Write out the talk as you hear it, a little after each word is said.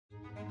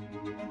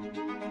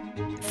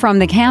From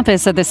the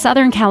campus of the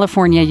Southern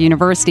California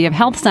University of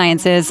Health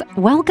Sciences,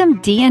 welcome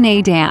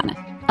DNA Dan,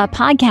 a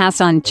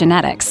podcast on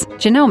genetics,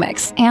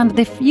 genomics, and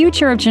the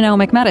future of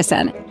genomic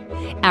medicine.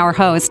 Our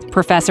host,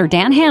 Professor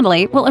Dan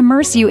Handley, will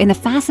immerse you in the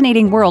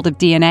fascinating world of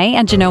DNA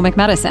and genomic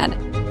medicine.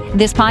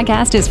 This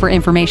podcast is for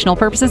informational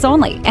purposes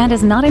only and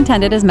is not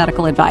intended as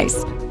medical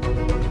advice.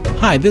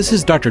 Hi, this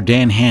is Dr.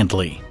 Dan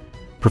Handley,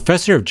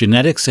 Professor of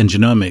Genetics and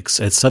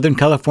Genomics at Southern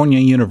California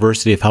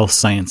University of Health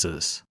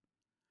Sciences.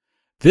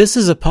 This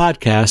is a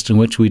podcast in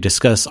which we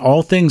discuss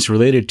all things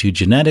related to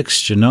genetics,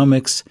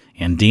 genomics,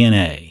 and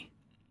DNA.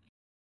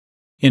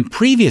 In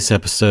previous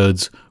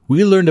episodes,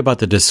 we learned about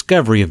the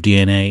discovery of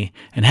DNA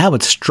and how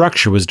its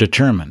structure was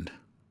determined.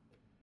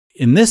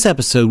 In this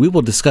episode, we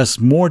will discuss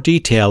more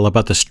detail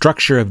about the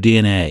structure of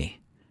DNA.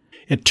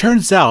 It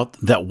turns out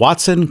that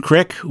Watson,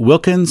 Crick,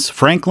 Wilkins,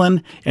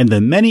 Franklin, and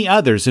the many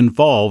others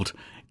involved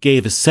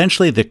gave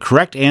essentially the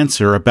correct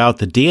answer about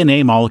the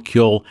DNA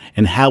molecule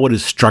and how it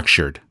is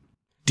structured.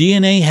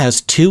 DNA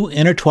has two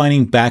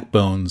intertwining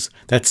backbones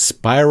that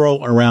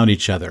spiral around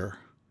each other.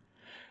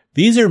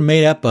 These are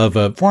made up of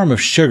a form of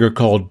sugar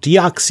called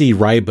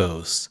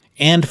deoxyribose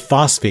and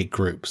phosphate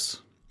groups.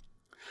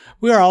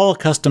 We are all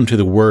accustomed to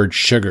the word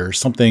sugar,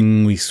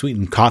 something we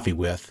sweeten coffee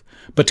with,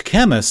 but to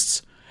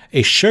chemists,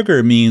 a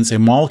sugar means a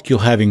molecule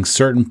having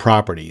certain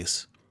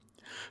properties.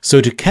 So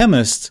to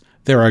chemists,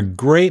 there are a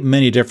great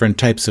many different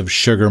types of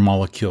sugar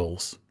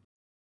molecules.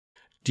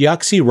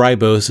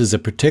 Deoxyribose is a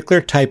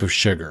particular type of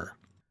sugar.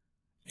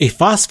 A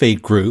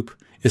phosphate group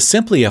is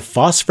simply a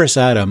phosphorus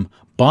atom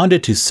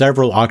bonded to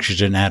several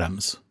oxygen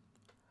atoms.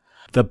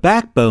 The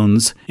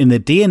backbones in the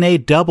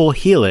DNA double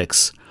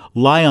helix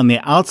lie on the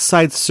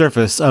outside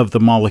surface of the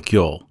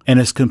molecule and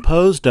is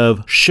composed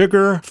of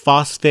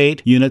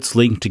sugar-phosphate units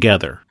linked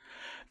together.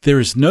 There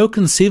is no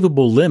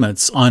conceivable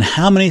limits on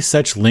how many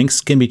such links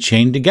can be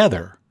chained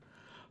together.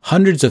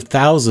 Hundreds of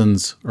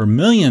thousands or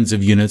millions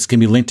of units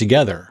can be linked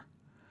together.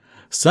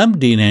 Some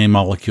DNA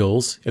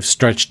molecules, if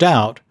stretched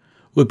out,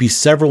 would be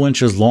several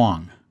inches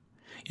long.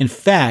 In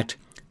fact,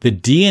 the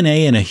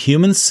DNA in a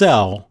human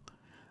cell,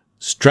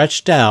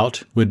 stretched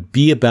out, would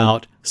be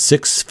about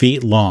 6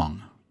 feet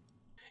long.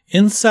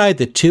 Inside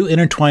the two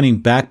intertwining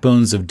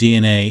backbones of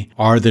DNA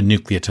are the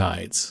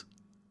nucleotides.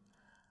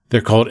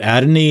 They're called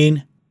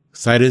adenine,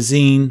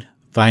 cytosine,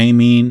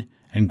 thymine,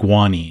 and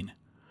guanine.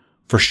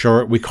 For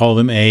short, we call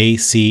them A,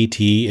 C,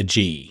 T, and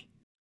G.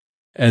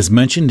 As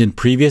mentioned in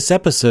previous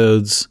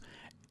episodes,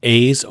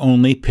 A's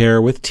only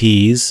pair with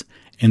T's,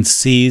 and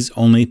C's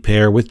only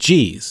pair with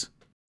G's.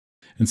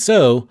 And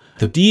so,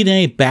 the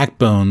DNA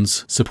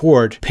backbones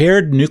support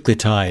paired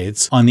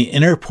nucleotides on the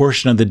inner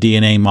portion of the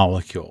DNA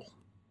molecule.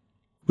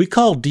 We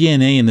call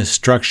DNA in this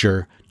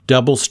structure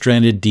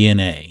double-stranded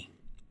DNA.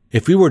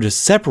 If we were to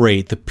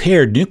separate the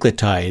paired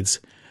nucleotides,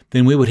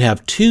 then we would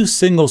have two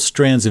single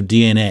strands of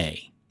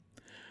DNA.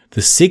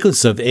 The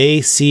sequence of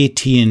A, C,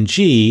 T, and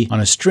G on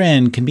a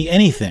strand can be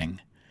anything.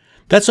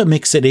 That's what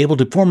makes it able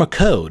to form a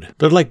code.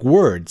 They're like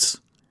words.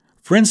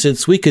 For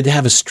instance, we could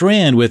have a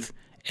strand with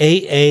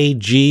AAGCTT,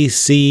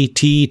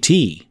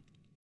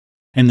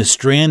 and the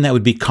strand that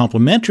would be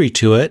complementary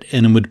to it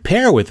and would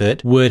pair with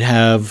it would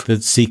have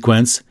the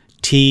sequence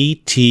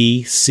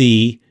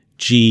TTCGAA.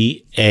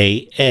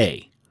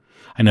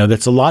 I know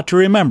that's a lot to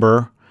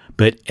remember,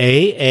 but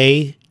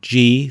AAGCTT,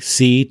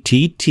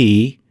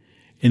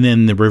 and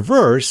then the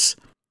reverse,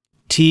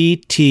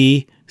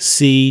 TTCGAA.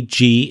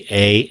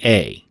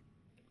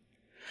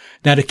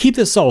 Now, to keep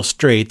this all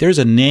straight, there's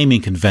a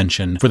naming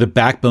convention for the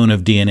backbone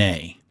of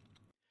DNA.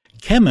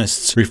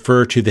 Chemists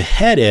refer to the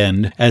head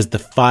end as the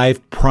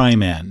 5'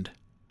 end.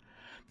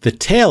 The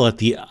tail at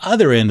the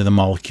other end of the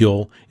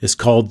molecule is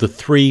called the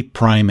 3'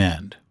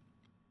 end.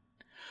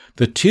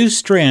 The two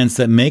strands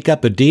that make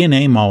up a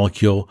DNA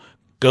molecule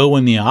go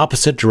in the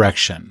opposite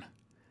direction.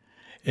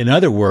 In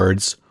other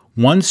words,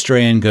 one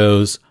strand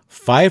goes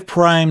 5'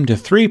 to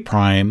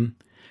 3',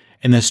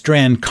 and the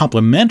strand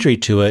complementary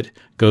to it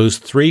goes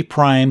 3'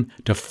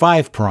 to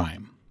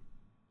 5'.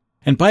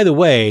 And by the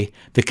way,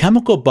 the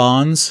chemical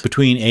bonds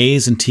between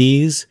A's and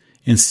T's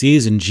and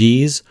C's and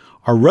G's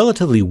are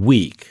relatively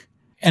weak.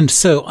 And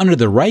so under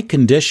the right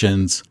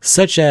conditions,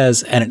 such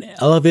as at an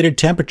elevated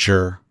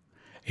temperature,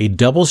 a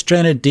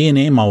double-stranded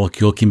DNA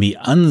molecule can be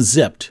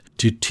unzipped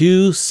to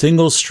two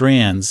single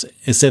strands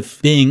as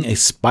if being a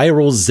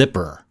spiral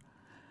zipper.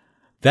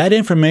 That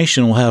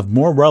information will have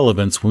more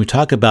relevance when we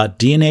talk about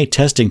DNA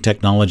testing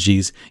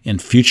technologies in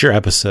future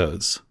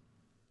episodes.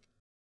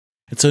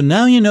 And so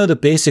now you know the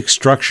basic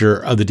structure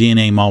of the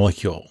DNA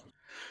molecule.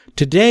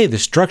 Today, the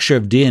structure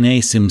of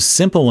DNA seems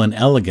simple and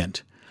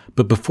elegant,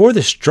 but before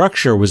the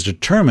structure was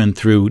determined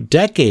through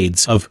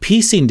decades of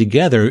piecing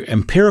together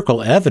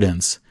empirical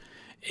evidence,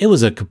 it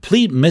was a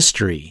complete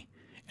mystery,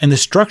 and the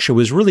structure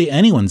was really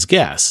anyone's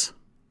guess.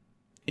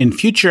 In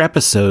future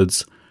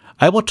episodes,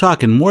 I will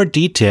talk in more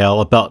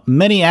detail about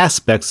many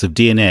aspects of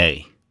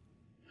DNA.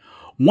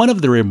 One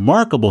of the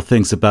remarkable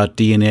things about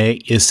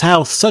DNA is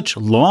how such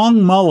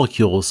long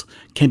molecules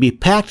can be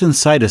packed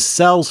inside a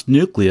cell's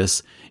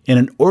nucleus in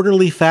an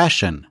orderly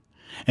fashion,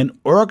 and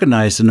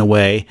organized in a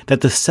way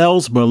that the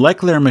cell's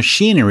molecular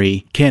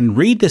machinery can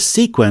read the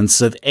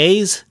sequence of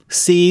A's,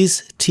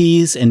 C's,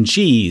 T's, and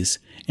G's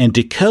and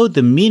decode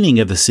the meaning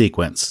of the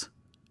sequence.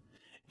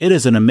 It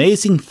is an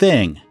amazing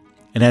thing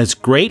and has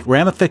great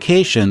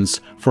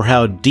ramifications for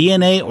how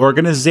DNA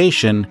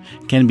organization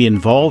can be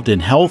involved in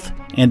health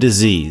and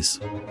disease.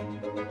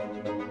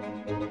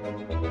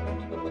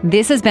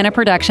 This has been a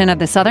production of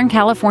the Southern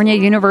California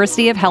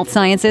University of Health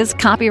Sciences,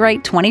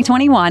 copyright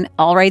 2021,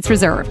 all rights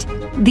reserved.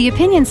 The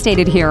opinions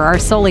stated here are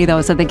solely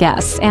those of the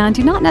guests and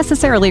do not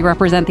necessarily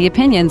represent the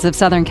opinions of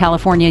Southern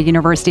California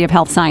University of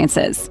Health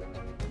Sciences.